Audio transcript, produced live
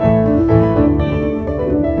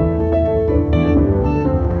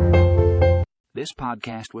This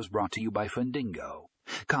podcast was brought to you by Fundingo.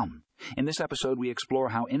 Come, in this episode we explore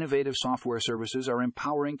how innovative software services are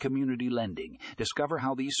empowering community lending, discover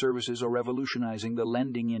how these services are revolutionizing the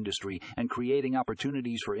lending industry and creating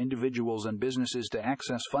opportunities for individuals and businesses to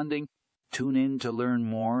access funding. Tune in to learn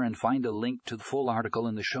more and find a link to the full article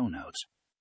in the show notes.